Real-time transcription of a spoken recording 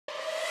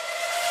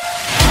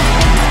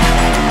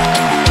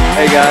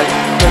Hey guys,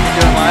 Coach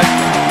doing live.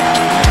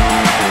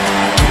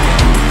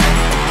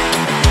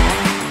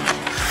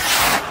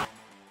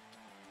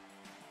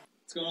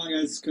 What's going on,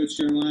 guys? It's Coach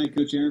Jeremiah,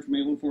 Coach Aaron from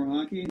 814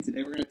 Hockey, and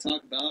today we're going to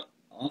talk about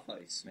off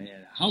ice.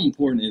 Man, how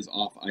important is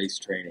off ice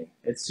training?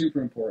 It's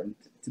super important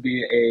to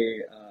be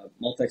a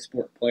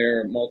multi-sport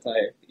player,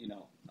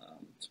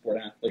 sport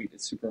athlete.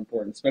 It's super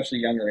important, especially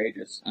younger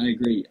ages. I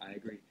agree.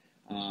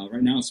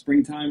 Right now,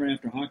 springtime, right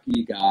after hockey,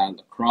 you got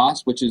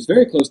lacrosse, which is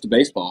very close to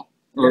baseball,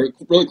 or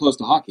really close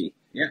to hockey.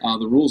 Yeah.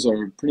 The rules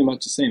are pretty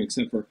much the same,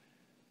 except for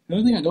the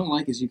only thing I don't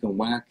like is you can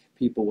whack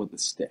people with a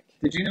stick.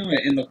 Did you know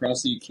that in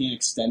lacrosse that you can't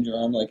extend your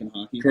arm like in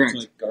hockey? Correct. To,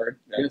 like, guard?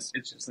 Yes.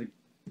 It's just like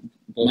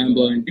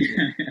Mind-blowing.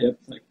 Yep.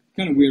 It's like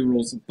kind of weird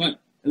rules, but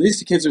at least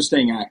the kids are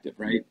staying active,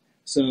 right?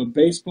 So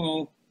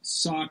baseball,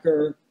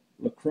 soccer,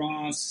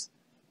 lacrosse,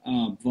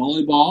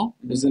 volleyball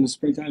is in the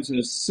springtime, so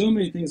there's so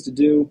many things to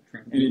do,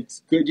 and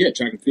it's good. Yeah,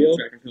 track and field.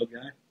 Track and field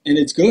guy. And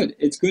it's good.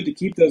 It's good to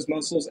keep those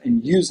muscles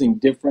and using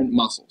different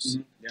muscles.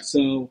 Mm-hmm. Yeah.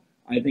 So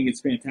I think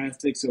it's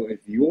fantastic. So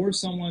if you're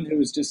someone who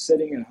is just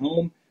sitting at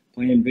home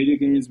playing video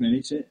games,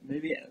 maybe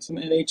some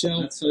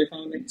NHL, That's totally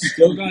fine with me. you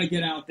still got to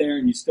get out there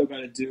and you still got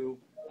to do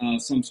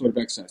some sort of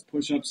exercise.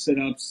 Push-ups,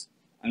 sit-ups.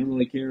 I don't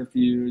really care if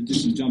you do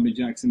some jumping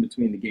jacks in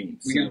between the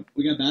games.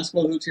 We got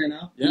basketball hoops here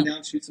now. Yeah. Come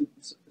down, shoot some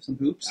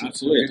hoops.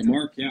 Absolutely. At the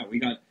mark, yeah. We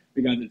got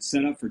it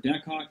set up for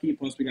deck hockey,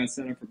 plus we got it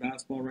set up for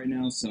basketball right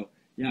now. So,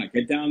 yeah,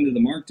 get down to the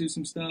mark, do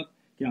some stuff.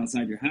 Get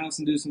outside your house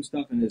and do some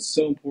stuff. And it's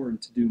so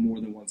important to do more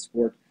than one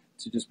sport,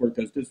 to just work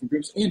those different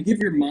groups and give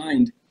your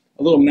mind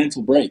a little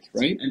mental break,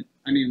 right? And,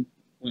 I mean,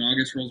 when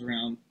August rolls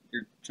around,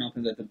 you're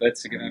chomping at the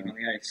bits to get out on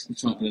the ice. I'm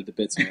chomping at the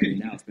bits already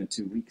now. It's been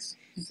 2 weeks.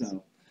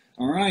 So,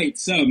 all right.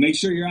 So make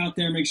sure you're out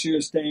there. Make sure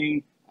you're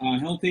staying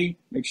healthy.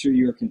 Make sure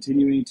you're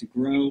continuing to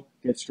grow,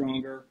 get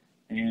stronger,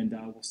 and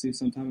we'll see you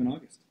sometime in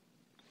August.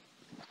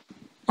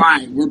 All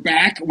right. We're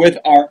back with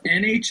our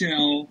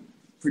NHL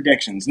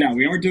predictions. Now,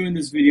 we are doing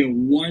this video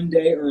one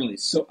day early,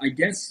 so I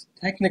guess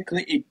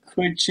technically it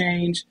could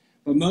change,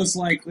 but most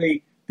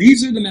likely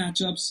these are the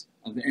matchups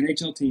of the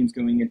NHL teams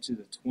going into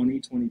the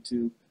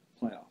 2022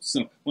 playoffs.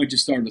 So why don't you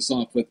start us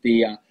off with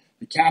the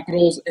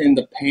Capitals and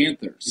the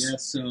Panthers? Yeah,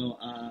 so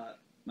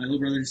my little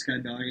brother just got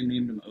a dog and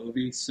named him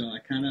Ovi, so I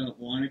kind of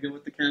want to go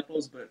with the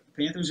Capitals, but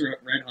the Panthers are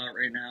red hot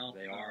right now.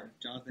 They are.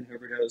 Jonathan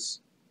Huberdeau's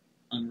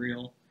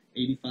unreal,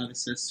 85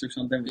 assists or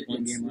something with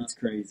one game left. It's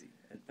crazy.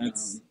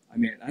 That's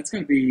that's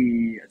going to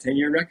be a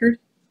 10-year record.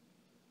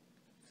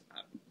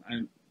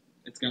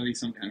 It's got to be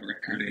some kind of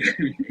record.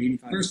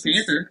 85 First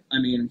assists.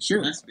 Panther, Sure,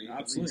 it has to be.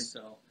 absolutely.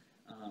 So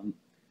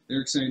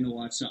they're exciting to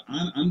watch. So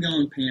I'm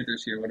going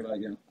Panthers here. What about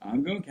you?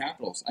 I'm going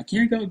Capitals. I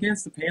can't go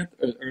against the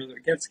Panthers or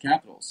against the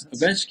Capitals.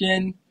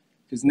 Ovechkin,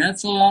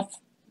 Kuznetsov.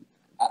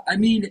 I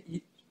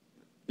mean,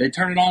 they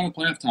turn it on in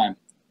playoff time.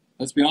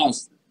 Let's be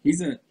honest.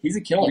 He's a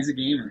killer. He's a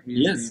gamer.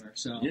 He is. A gamer.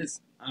 So He is.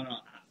 I don't know.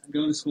 I'm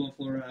going to school in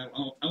Florida.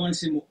 I want to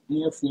see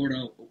more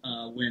Florida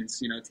wins.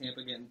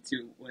 Tampa getting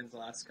 2 wins the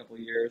last couple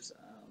of years.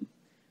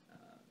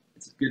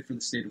 It's good for the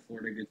state of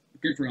Florida.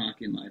 Good for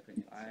hockey, in my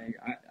opinion.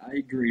 I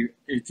agree.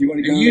 If you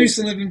want to go, You used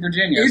to live in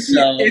Virginia,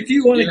 if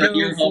you want to go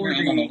you're a homer,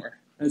 for I'm a homer.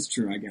 that's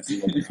true. I guess a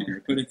little bit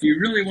homer. But if you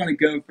really want to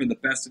go for the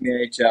best in the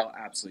NHL,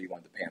 absolutely you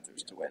want the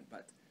Panthers to win.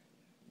 But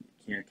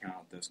you can't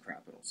count those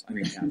Capitals.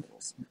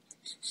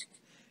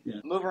 Yeah.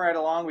 Moving right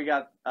along, we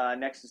got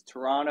next is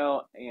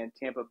Toronto and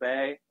Tampa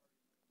Bay.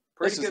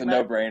 This is a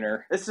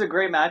no-brainer. This is a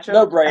great matchup.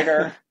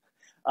 No-brainer.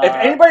 If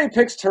anybody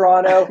picks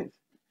Toronto,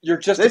 you're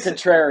just a this-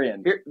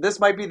 contrarian. This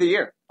might be the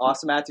year.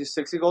 Austin Matthews,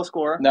 60-goal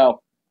scorer.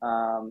 No.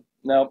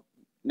 No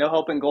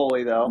hope in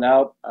goalie, though.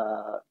 No.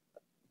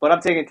 But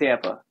I'm taking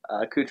Tampa.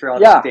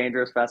 Kucherov, Yeah.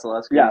 dangerous,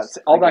 Vasilevsky. Yeah,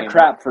 all that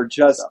crap for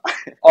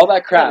all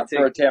that crap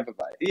for a Tampa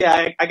Bay.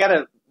 Yeah, I got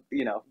to,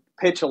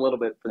 pitch a little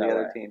bit for the No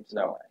other way. teams.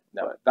 No way.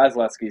 No.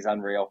 Vasilevsky's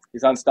unreal.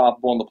 He's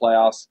unstoppable in the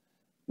playoffs.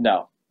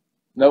 No.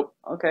 Nope.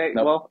 Okay,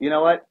 Nope. Well, you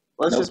know what?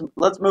 Nope.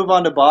 Let's move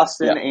on to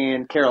Boston Yeah.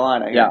 and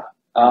Carolina. Yeah.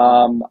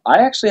 I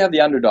actually have the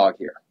underdog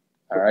here.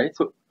 All right.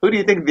 Who do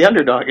you think the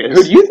underdog is?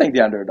 Who do you think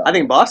the underdog? I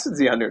think Boston's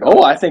the underdog.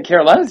 Oh, I think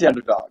Carolina's the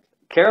underdog.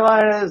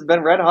 Carolina has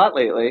been red hot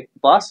lately.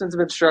 Boston's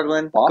been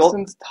struggling.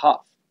 Boston's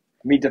tough.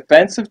 I mean,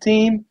 defensive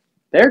team,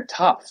 they're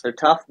tough. They're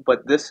tough,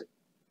 but this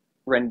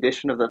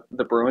rendition of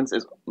the Bruins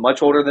is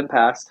much older than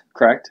past.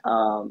 Correct.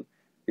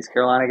 These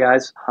Carolina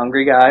guys,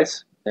 hungry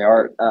guys. They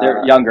are.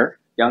 They're younger.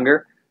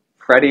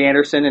 Freddie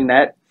Anderson in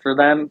net for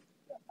them.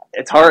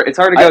 It's hard to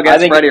go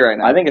against Freddie right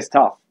now. I think it's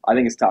tough. I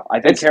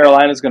think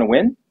Carolina's going to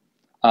win.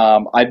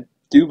 I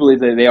do believe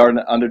that they are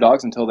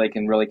underdogs until they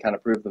can really kind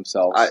of prove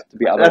themselves to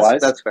be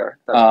otherwise. That's fair.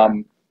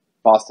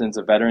 Boston's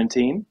a veteran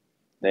team.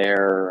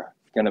 They're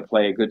going to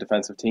play a good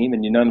defensive team.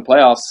 And in the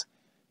playoffs,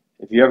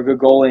 if you have a good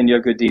goalie and you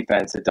have good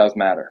defense, it does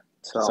matter.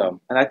 So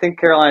and I think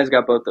Carolina's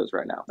got both those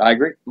right now. I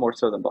agree. More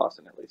so than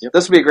Boston, at least. Yep.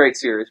 This will be a great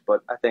series,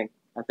 but I think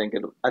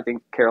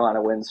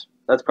Carolina wins.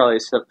 That's probably a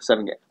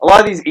 7 game. A lot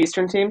of these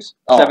Eastern teams,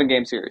 7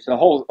 game series. The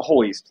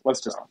whole East.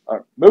 Let's just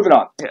moving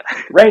on. Yeah.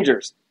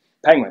 Rangers,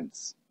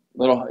 Penguins.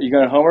 You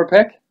going to homer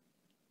pick?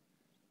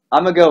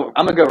 I'm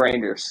gonna go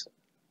Rangers.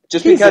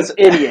 just He's because an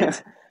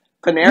idiot.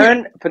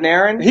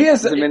 Panarin. He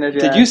is. a minute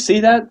Did you see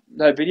that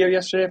video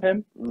yesterday of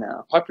him?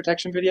 No. Puck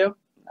protection video?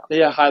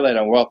 Yeah, highlight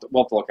on. We'll have to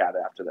look at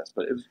it after this.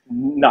 But it was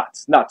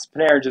nuts.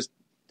 Panarin just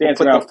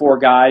dancing around 4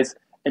 guys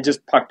and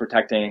just puck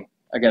protecting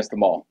against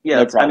them all. Yeah,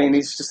 no problem. I mean,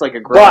 he's just like a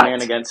grown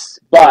man against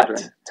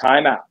children.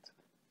 Timeout.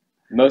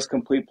 Most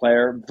complete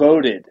player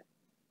voted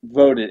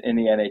in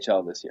the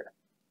NHL this year.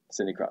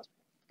 Sidney Crosby.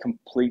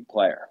 Complete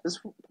player. This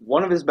is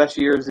one of his best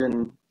years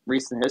in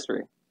recent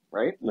history,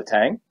 right?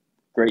 Letang,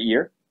 great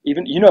year.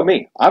 Even you know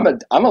me, I'm a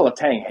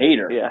Letang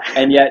hater. Yeah.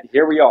 And yet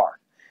here we are.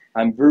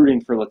 I'm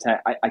rooting for Letang.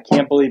 I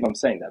can't believe I'm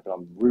saying that, but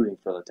I'm rooting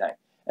for Letang.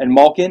 And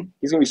Malkin,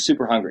 he's going to be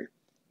super hungry.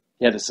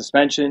 He had a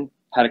suspension,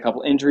 had a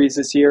couple injuries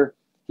this year.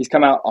 He's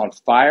come out on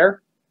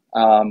fire.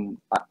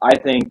 I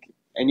think.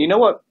 And you know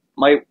what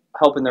might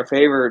help in their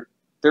favor?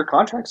 Their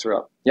contracts are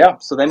up. Yeah.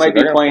 So they might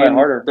be playing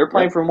harder. They're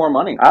playing for more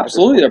money.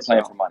 Absolutely, they're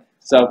playing for money.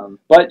 So,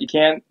 but you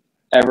can't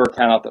ever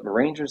count out that the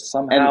Rangers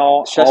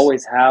somehow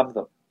always have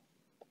the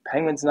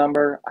Penguins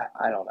number.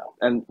 I don't know.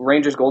 And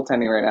Rangers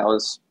goaltending right now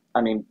is,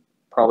 I mean,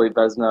 probably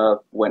Vezina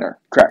winner.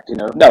 Correct. You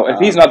know. No, if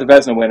he's not the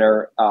Vezina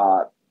winner,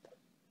 I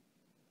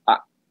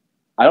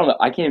don't know.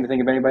 I can't even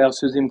think of anybody else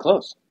who's even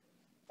close.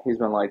 He's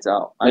been lights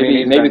out.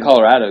 Maybe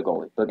Colorado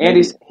goalie, but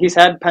he's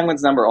had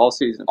Penguins number all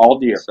season, all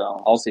year,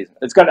 all season.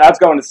 That's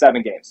going to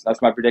 7 games.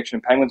 That's my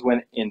prediction. Penguins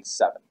win in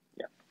 7.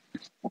 Yeah.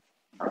 All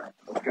right,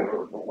 let's go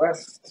to the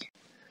West.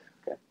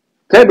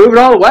 Okay, moving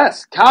on to the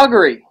West.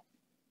 Calgary,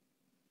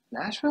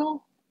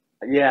 Nashville.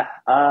 Yeah.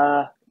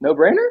 No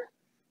brainer.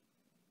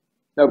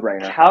 No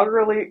brainer.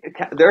 Calgary.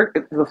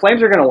 The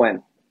Flames are going to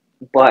win,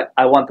 but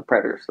I want the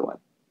Predators to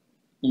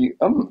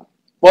win.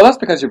 Well, that's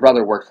because your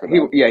brother worked for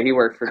them. He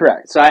worked for them.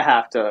 Correct. So I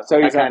have to.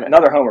 So he's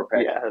another homer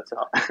pick. Yeah, that's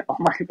all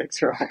my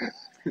picks are on.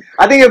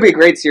 I think it'll be a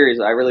great series.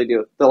 I really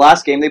do. The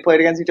last game they played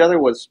against each other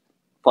was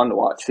fun to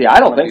watch. See, I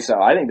don't think so.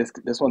 I think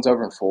this one's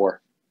over in 4.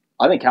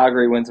 I think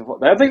Calgary wins in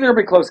 4. I think there'll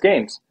be close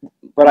games,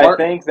 but I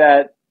think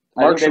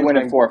they win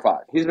in 4 or 5.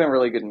 He's been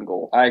really good in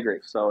goal. I agree.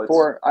 So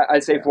 4.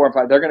 I'd say 4 and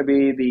 5. They're going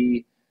to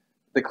be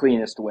the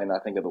cleanest win, I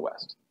think, of the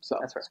West. So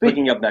that's right.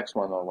 Speaking of next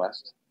one on the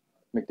West,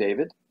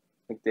 McDavid.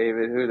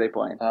 Who are they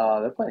playing?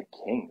 They're playing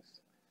Kings.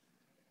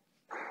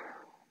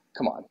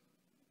 Come on,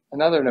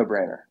 another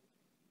no-brainer.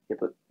 Yeah,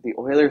 but the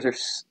Oilers are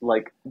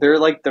they're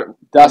like the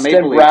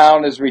Dustin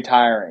Brown is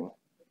retiring.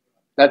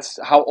 That's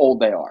how old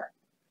they are.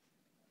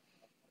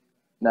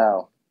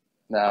 No,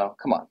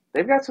 come on.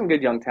 They've got some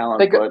good young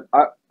talent.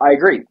 I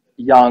agree.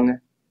 Young,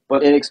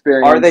 but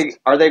inexperienced.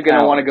 Are they going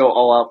to want to go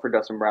all out for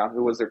Dustin Brown,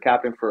 who was their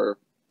captain for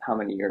how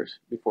many years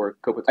before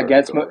Kopitar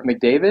against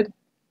McDavid?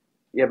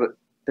 Yeah, but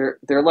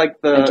they're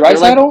like the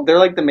Draisaitl? They're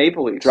like the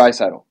Maple Leafs.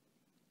 Draisaitl,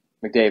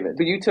 McDavid.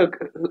 But you took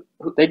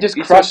they just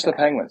crushed the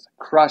Penguins.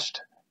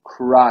 Crushed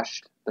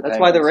the That's Penguins.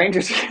 why the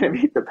Rangers are going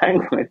to beat the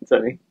Penguins. I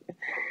mean,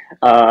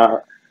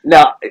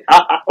 no,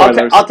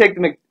 I'll take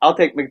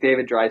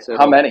McDavid, Draisaitl.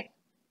 How many?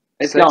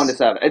 It's going to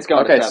 7. It's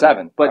going to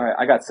 7. But all right,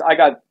 I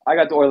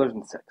got the Oilers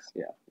in 6.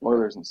 Yeah,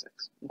 Oilers in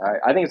 6. All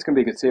right, I think it's going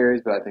to be a good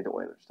series, but I think the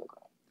Oilers still go.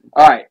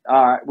 All right,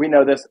 we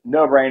know this.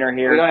 No brainer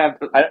here. We don't have.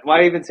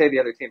 Why even say the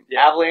other team? The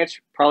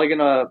Avalanche probably going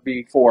to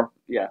be 4.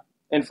 Yeah,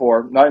 in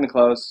 4, not even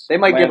close. They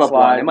might give up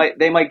 1.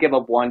 They might give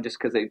up 1 just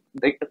because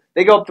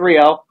they go up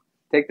 3-0,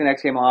 take the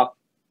next game off,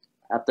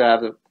 have to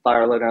have the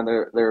fire lit on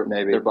their butts.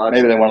 Maybe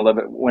they want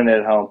to win it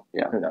at home.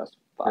 Yeah, who knows?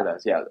 5. Who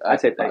knows? Yeah,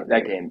 I'd say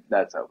that game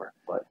that's over.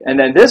 But, yeah. And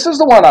then this is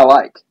the one I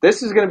like.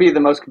 This is going to be the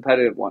most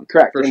competitive one.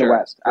 Correct, for in sure. the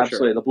West. For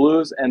Absolutely. Sure. The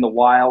Blues and the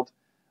Wild.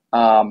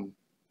 A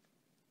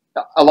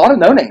lot of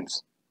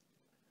no-names.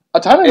 A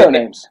ton of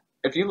no-names.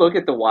 If you look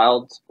at the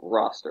Wild's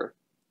roster,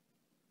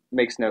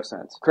 makes no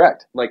sense.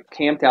 Correct. Like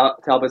Cam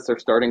Talbot's their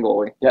starting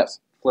goalie. Yes.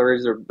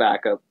 Fleury's their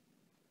backup.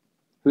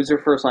 Who's their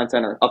first-line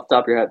center? Off the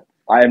top of your head.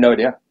 I have no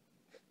idea.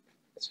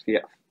 It's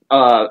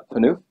Fiala.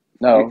 Panu?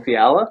 No.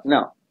 Fiala?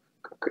 No.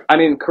 I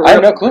mean, I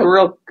have no clue.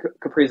 Kirill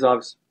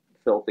Kaprizov's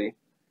filthy.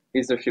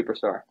 He's their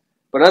superstar.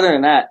 But other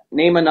than that,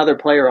 name another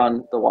player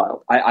on the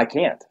Wild. I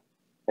can't.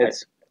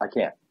 I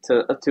can't.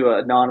 To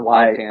a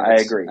non-Wild fan. I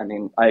agree.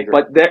 I agree.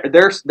 But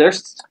they're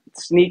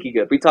sneaky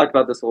good. We talked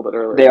about this a little bit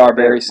earlier. They are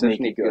very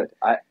sneaky good.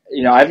 I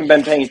haven't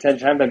been paying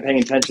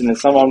attention. And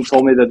someone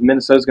told me that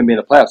Minnesota's going to be in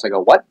the playoffs. I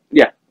go, what?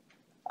 Yeah.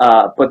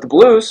 But the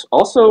Blues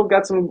also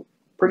got some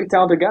pretty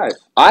talented guys.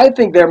 I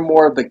think they're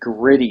more of the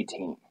gritty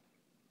team.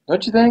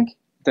 Don't you think?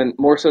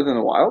 More so than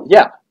the Wild?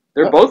 Yeah.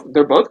 They're both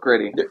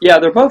gritty.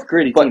 They're both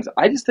gritty teams.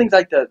 I just think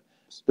like the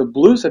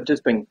Blues have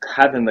just been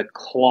having the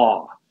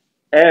claw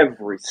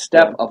every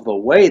step of the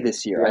way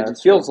this year. Yeah, it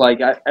just feels like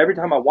every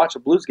time I watch a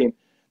Blues game,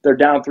 they're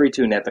down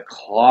 3-2 and they have to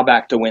claw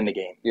back to win the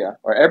game. Yeah.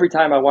 Or every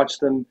time I watch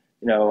them,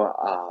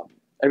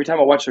 every time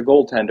I watch a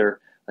goaltender,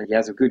 like he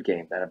has a good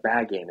game, then a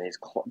bad game, and he's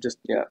just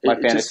My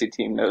fantasy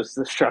team knows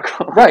the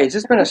struggle. Right, it's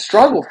just been a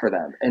struggle for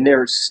them, and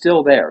they're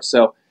still there.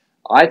 So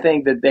I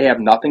think that they have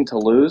nothing to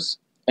lose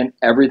and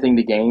everything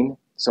to gain.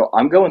 So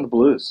I'm going the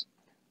Blues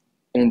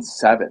in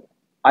 7.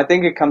 I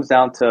think it comes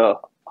down to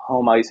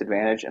home ice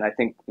advantage, and I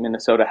think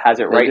Minnesota has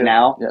it right do,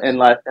 now, yes.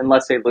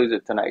 unless they lose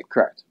it tonight.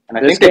 Correct. And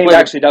I This think game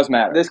actually does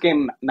matter. This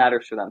game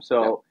matters for them.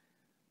 So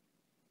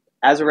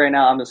as of right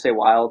now, I'm going to say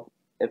Wild.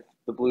 If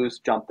the Blues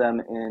jump them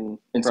in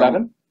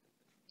 7?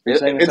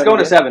 It's going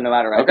to 7 no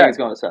matter what. I think it's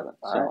going to 7.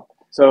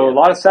 So a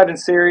lot of 7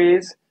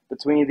 series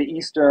between the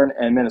Eastern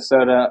and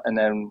Minnesota, and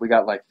then we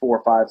got like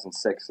 4, 5s, and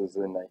 6s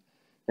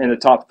in the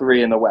top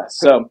 3 in the West.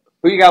 So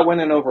who you got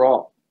winning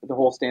overall the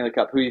whole Stanley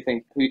Cup? Who you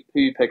think? Who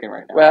you picking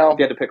right now? Well, if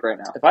you had to pick right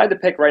now. If I had to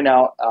pick right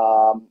now,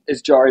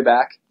 is Jari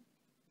back?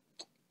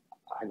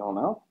 I don't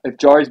know. If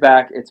Jari's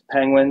back, it's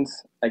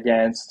Penguins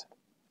against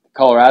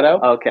Colorado.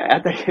 Okay, I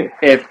think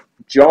if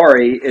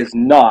Jari is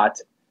not,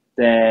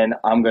 then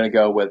I'm going to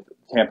go with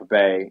Tampa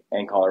Bay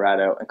and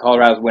Colorado, and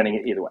Colorado's winning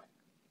it either way.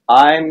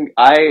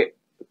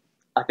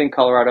 I think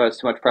Colorado has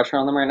too much pressure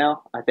on them right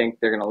now. I think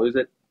they're going to lose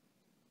it.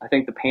 I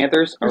think the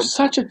Panthers are... You're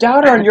such a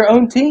doubter on your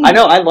own team. I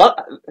know.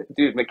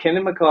 Dude,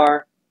 McKinnon,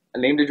 McCarr, I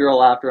named a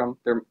drill after them.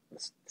 They're a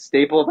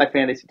staple of my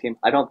fantasy team.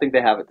 I don't think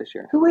they have it this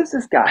year. Who is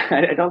this guy?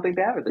 I don't think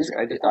they have it this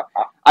year.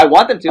 I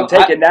want them to. I'm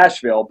taking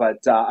Nashville,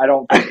 but I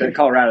don't think that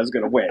Colorado's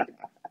going to win.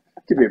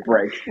 Give me a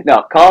break.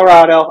 No,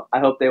 Colorado, I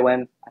hope they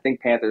win. I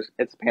think Panthers,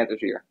 it's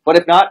Panthers' year. But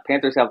if not,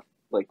 Panthers have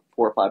like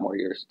 4 or 5 more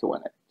years to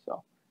win it.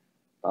 So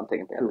I'm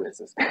taking Panthers. Who is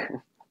this guy?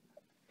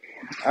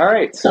 All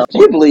right. So do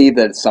you believe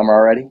that it's summer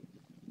already?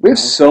 We have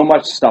so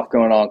much stuff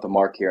going on at the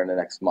Mark here in the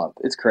next month.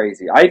 It's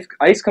crazy.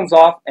 Ice comes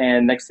off,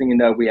 and next thing you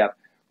know, we have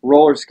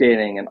roller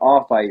skating and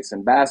off ice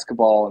and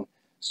basketball and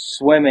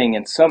swimming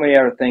and so many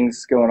other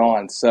things going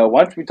on. So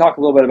why don't we talk a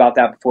little bit about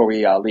that before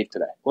we leave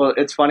today? Well,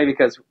 it's funny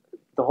because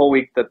the whole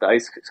week that the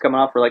ice is coming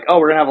off, we're like, oh,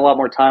 we're going to have a lot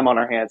more time on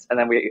our hands, and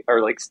then we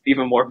are like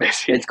even more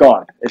busy. It's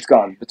gone. It's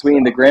gone.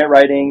 Between the grant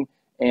writing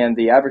and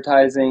the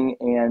advertising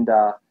and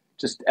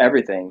just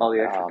everything. All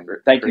the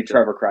extra. Thank you,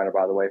 Trevor Kreiner,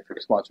 by the way, for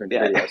sponsoring the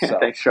video. So.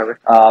 Thanks, Trevor.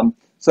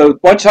 So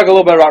why don't you talk a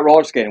little bit about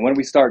roller skating? When are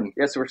we starting?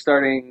 Yes, we're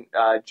starting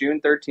June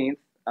 13th.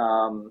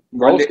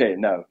 Roller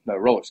skating? No,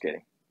 roller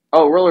skating.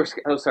 Oh, roller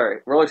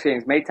skating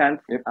is May 10th,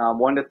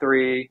 1 to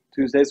 3.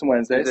 Tuesdays and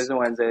Wednesdays.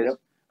 Yep.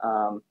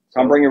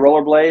 Come bring your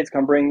rollerblades.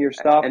 Come bring your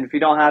stuff. And if you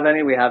don't have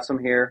any, we have some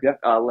here. Yep.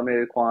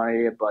 Limited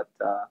quantity, but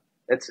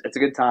it's a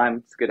good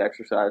time. It's a good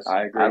exercise.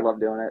 I agree. I love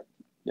doing it.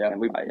 Yeah,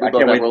 and we can't both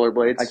wait. have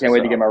rollerblades. I can't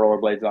wait to get my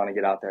rollerblades on and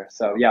get out there.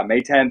 So yeah,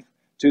 May 10th,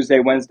 Tuesday,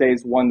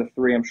 Wednesdays, 1 to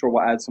 3. I'm sure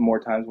we'll add some more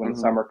times when the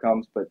summer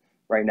comes, but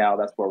right now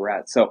that's where we're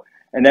at. So,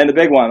 and then the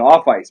big one,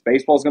 off ice.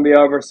 Baseball's going to be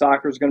over.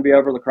 Soccer's going to be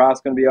over. Lacrosse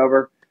is going to be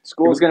over.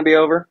 School's going to be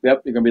over.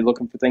 Yep, you're going to be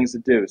looking for things to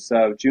do.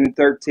 So June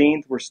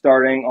 13th, we're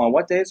starting on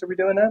what days are we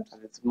doing that?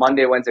 It's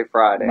Monday, Wednesday,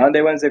 Friday. Monday,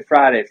 Wednesday,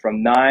 Friday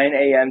from 9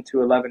 a.m.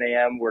 to 11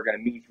 a.m. We're going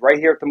to meet right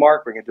here at the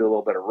Mark. We're going to do a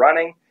little bit of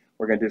running.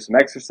 We're going to do some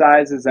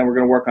exercises, and we're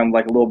going to work on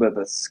like a little bit of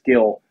a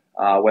skill,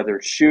 whether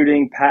it's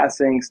shooting,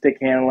 passing, stick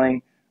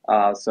handling.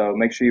 So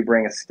make sure you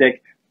bring a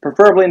stick,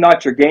 preferably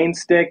not your game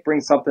stick.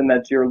 Bring something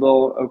that you're a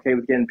little okay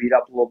with getting beat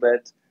up a little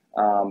bit.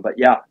 But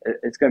yeah,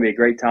 it's going to be a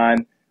great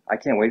time. I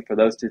can't wait for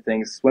those 2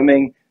 things.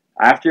 Swimming.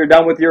 After you're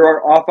done with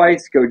your off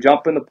ice, go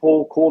jump in the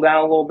pool, cool down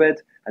a little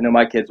bit. I know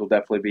my kids will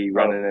definitely be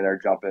running in there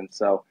jumping.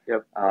 So,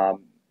 yep.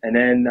 And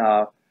then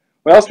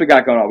what else we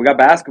got going on? We got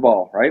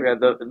basketball, right? Yeah,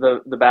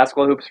 the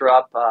basketball hoops are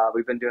up.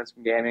 We've been doing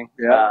some gaming.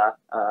 Yeah.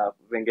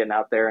 We've been getting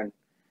out there, and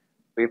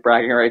we have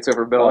bragging rights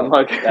over Bill and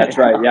Logan. That's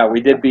right. Yeah, we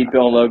did beat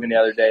Bill and Logan the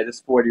other day.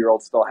 This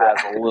 40-year-old still has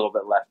a little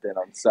bit left in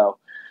him. So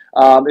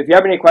if you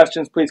have any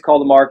questions, please call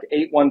the Mark,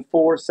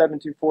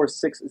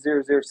 814-724-6006,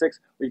 or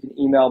you can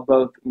email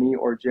both me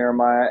or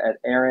Jeremiah at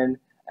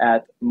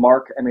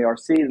Aaron@Marc,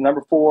 M-A-R-C, the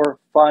number 4,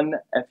 fun,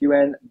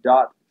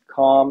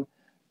 FUN.com.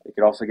 You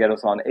could also get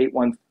us on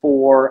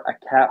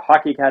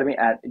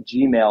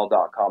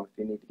 814-hockeyacademy@gmail.com if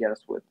you need to get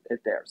us with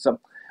it there. So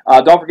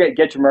don't forget,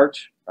 get your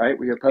merch, right?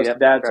 We have posted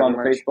that. It's on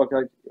Facebook.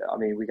 I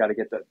mean, we got to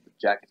get the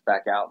jackets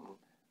back out. And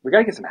we got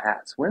to get some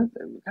hats. We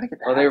got to get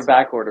the hats. They were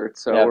back ordered,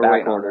 so yeah, we're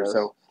waiting on those.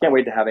 So can't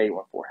wait to have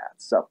 814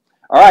 hats. So,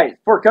 all right,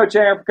 for Coach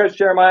Aaron, for Coach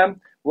Jeremiah,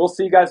 we'll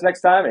see you guys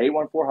next time at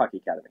 814 Hockey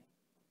Academy.